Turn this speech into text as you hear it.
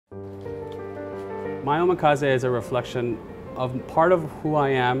My omakase is a reflection of part of who I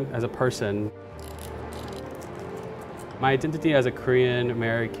am as a person. My identity as a Korean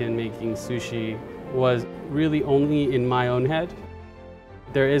American making sushi was really only in my own head.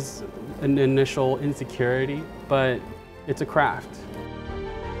 There is an initial insecurity, but it's a craft.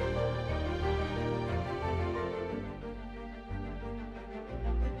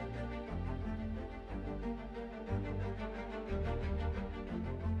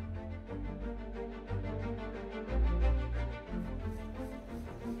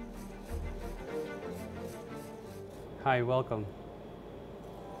 Hi, welcome.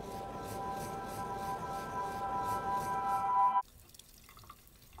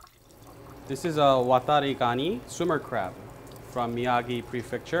 This is a watarigani swimmer crab from Miyagi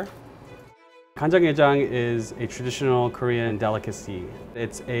Prefecture. Ganjang gejang is a traditional Korean delicacy.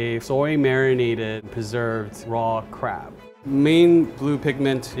 It's a soy marinated, preserved raw crab. Main blue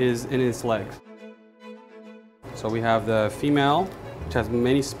pigment is in its legs. So we have the female, which has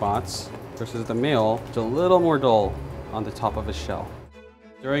many spots, versus the male, which is a little more dull on the top of his shell.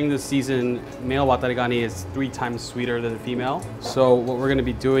 During the season, male watarigani is 3 times sweeter than the female. So what we're going to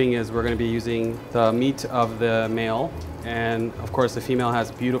be doing is we're going to be using the meat of the male, and of course the female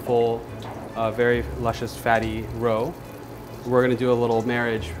has beautiful, very luscious fatty roe. We're going to do a little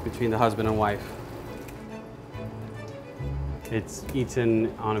marriage between the husband and wife. It's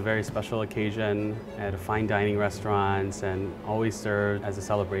eaten on a very special occasion at fine dining restaurants and always served as a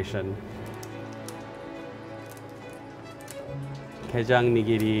celebration. Gejang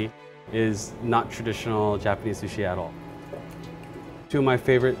nigiri is not traditional Japanese sushi at all. Two of my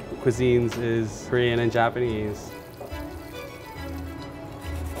favorite cuisines is Korean and Japanese.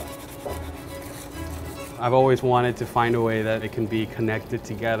 I've always wanted to find a way that it can be connected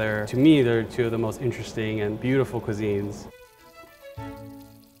together. To me, they're two of the most interesting and beautiful cuisines.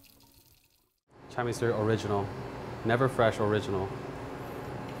 Chinese are original, never fresh, original.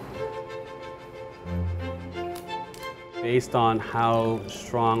 Based on how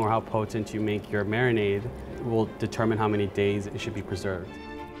strong or how potent you make your marinade will determine how many days it should be preserved.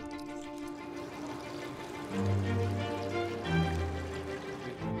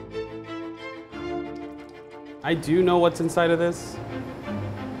 I do know what's inside of this,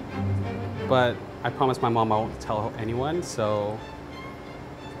 but I promised my mom I won't tell anyone, so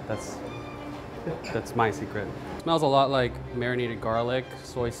that's my secret. It smells a lot like marinated garlic,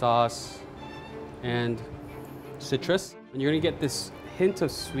 soy sauce, and citrus, and you're gonna get this hint of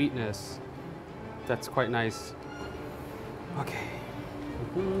sweetness that's quite nice. Okay.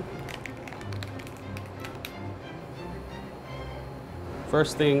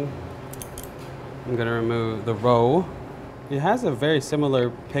 First thing, I'm gonna remove the roe. It has a very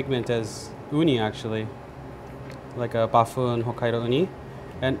similar pigment as uni, actually, like a Bafun Hokkaido uni,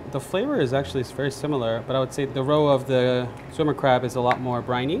 and the flavor is actually very similar, but I would say the roe of the swimmer crab is a lot more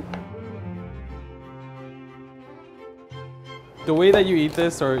briny. The way that you eat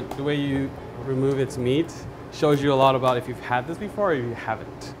this, or the way you remove its meat, shows you a lot about if you've had this before or if you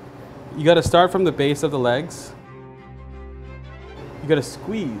haven't. You gotta start from the base of the legs. You gotta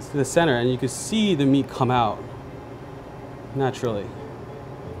squeeze to the center and you can see the meat come out naturally.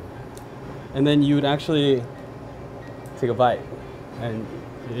 And then you would actually take a bite and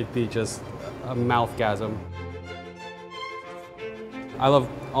it'd be just a mouthgasm. I love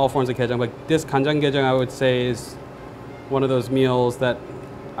all forms of gejang, but this ganjang gejang I would say is one of those meals that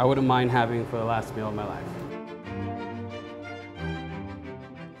I wouldn't mind having for the last meal of my life.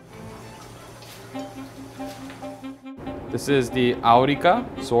 This is the aurika,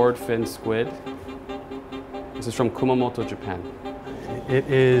 sword-fin squid. This is from Kumamoto, Japan. It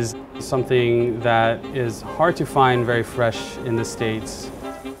is something that is hard to find very fresh in the States.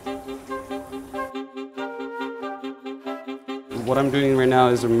 What I'm doing right now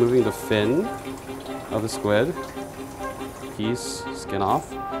is removing the fin of the squid. Piece, skin off.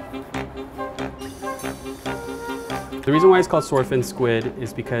 The reason why it's called swordfin squid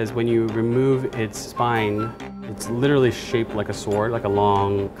is because when you remove its spine, it's literally shaped like a sword, like a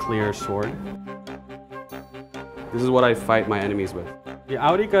long, clear sword. This is what I fight my enemies with. The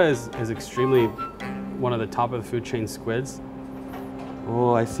aurika is extremely one of the top of the food chain squids.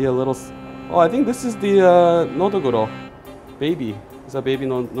 Oh, I see a little. Oh, I think this is the nodoguro. Baby. It's a baby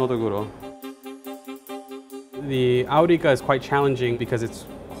nodoguro. The aurika is quite challenging because it's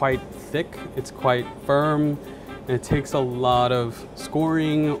quite thick, it's quite firm, and it takes a lot of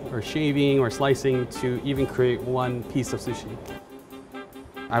scoring or shaving or slicing to even create one piece of sushi.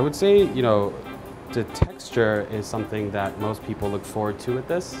 I would say, the texture is something that most people look forward to with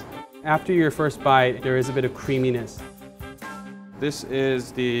this. After your first bite, there is a bit of creaminess. This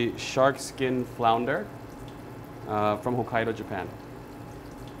is the shark skin flounder from Hokkaido, Japan.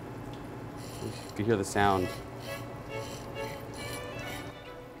 You can hear the sound.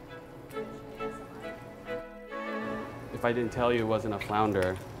 If I didn't tell you it wasn't a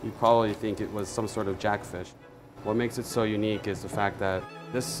flounder, you'd probably think it was some sort of jackfish. What makes it so unique is the fact that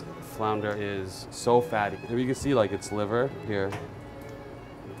this flounder is so fatty. Here you can see like its liver here.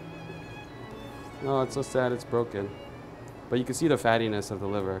 Oh, it's so sad it's broken. But you can see the fattiness of the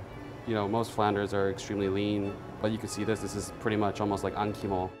liver. You know, most flounders are extremely lean, but you can see this is pretty much almost like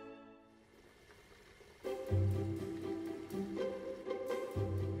ankimo.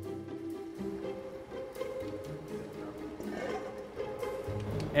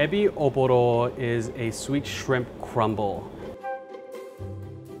 Ebi oboro is a sweet shrimp crumble.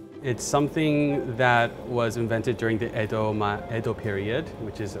 It's something that was invented during the Edo period,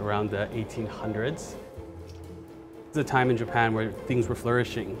 which is around the 1800s. It's a time in Japan where things were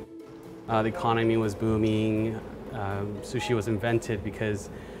flourishing. The economy was booming. Sushi was invented because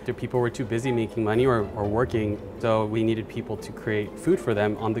the people were too busy making money or working, so we needed people to create food for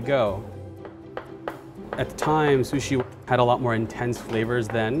them on the go. At the time, sushi had a lot more intense flavors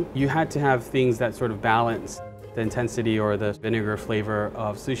then. You had to have things that sort of balance the intensity or the vinegar flavor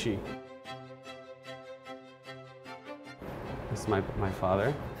of sushi. This is my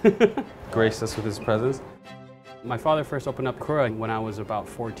father. Graced us with his presence. My father first opened up Kura when I was about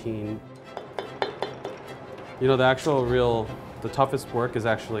 14. You know, the toughest work is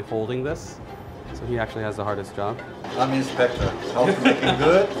actually holding this. So he actually has the hardest job. I'm inspector. How's making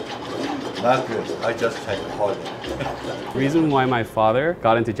good? Not good. I just check the quality. The reason why my father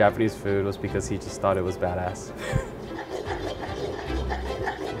got into Japanese food was because he just thought it was badass.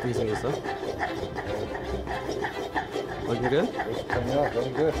 Looking good? It's coming out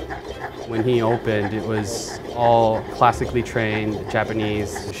very good. When he opened, it was all classically trained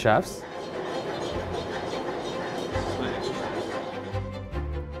Japanese chefs.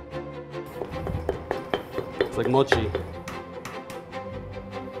 It's like mochi.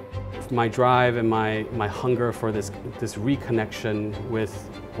 My drive and my hunger for this reconnection with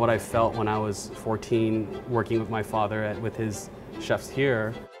what I felt when I was 14, working with my father with his chefs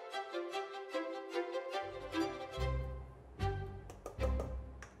here.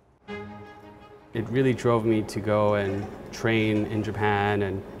 It really drove me to go and train in Japan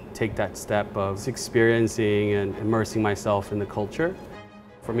and take that step of experiencing and immersing myself in the culture.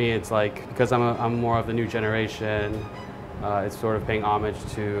 For me, it's like, because I'm more of the new generation, it's sort of paying homage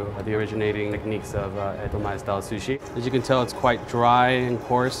to the originating techniques of Edo style sushi. As you can tell, it's quite dry and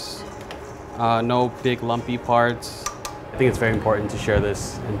coarse, no big lumpy parts. I think it's very important to share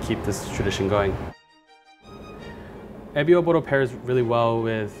this and keep this tradition going. Ebi oboro pairs really well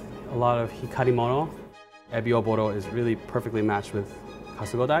with a lot of hikarimono. Ebi oboro is really perfectly matched with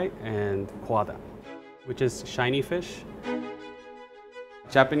kasugodai and koada, which is shiny fish.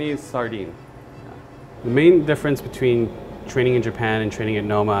 Japanese sardine. The main difference between training in Japan and training at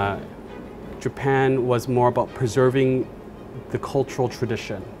Noma, Japan was more about preserving the cultural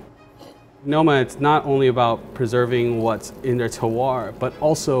tradition. Noma, it's not only about preserving what's in their terroir, but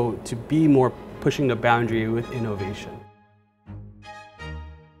also to be more pushing the boundary with innovation.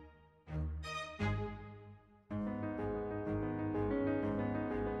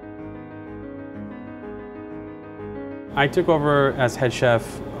 I took over as head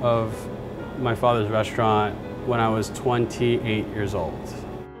chef of my father's restaurant when I was 28 years old.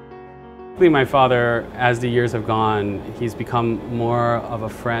 My father, as the years have gone, he's become more of a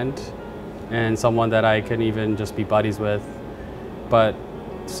friend and someone that I can even just be buddies with, but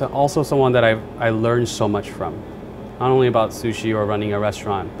also someone that I learned so much from. Not only about sushi or running a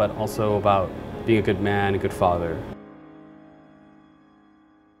restaurant, but also about being a good man, a good father.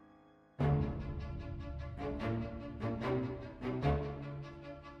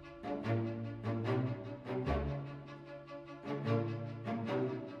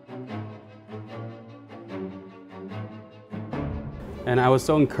 And I was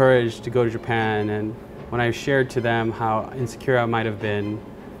so encouraged to go to Japan, and when I shared to them how insecure I might have been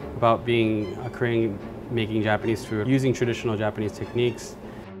about being a Korean making Japanese food, using traditional Japanese techniques,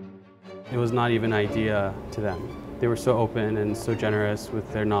 it was not even an idea to them. They were so open and so generous with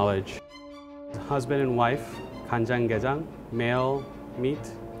their knowledge. Husband and wife, ganjang gejang, male meat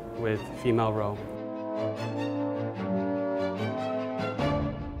with female roe.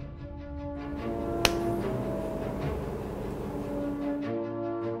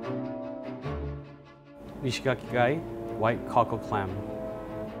 Nishigakigai, white cockle clam.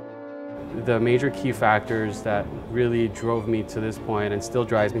 The major key factors that really drove me to this point and still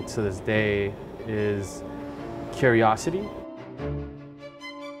drives me to this day is curiosity.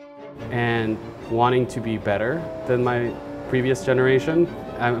 and wanting to be better than my previous generation.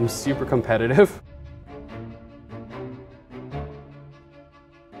 I'm super competitive.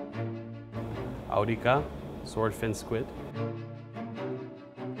 Aurica, swordfin squid.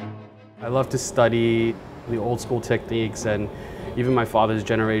 I love to study the old school techniques and even my father's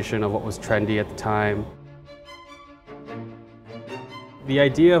generation of what was trendy at the time. The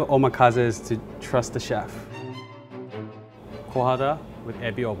idea of omakase is to trust the chef. Kohada with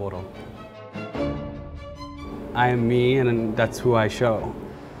ebi oboro. I am me, and that's who I show,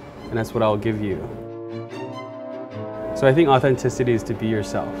 and that's what I'll give you. So I think authenticity is to be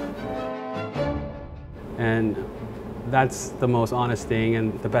yourself. And that's the most honest thing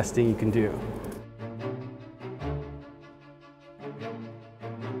and the best thing you can do.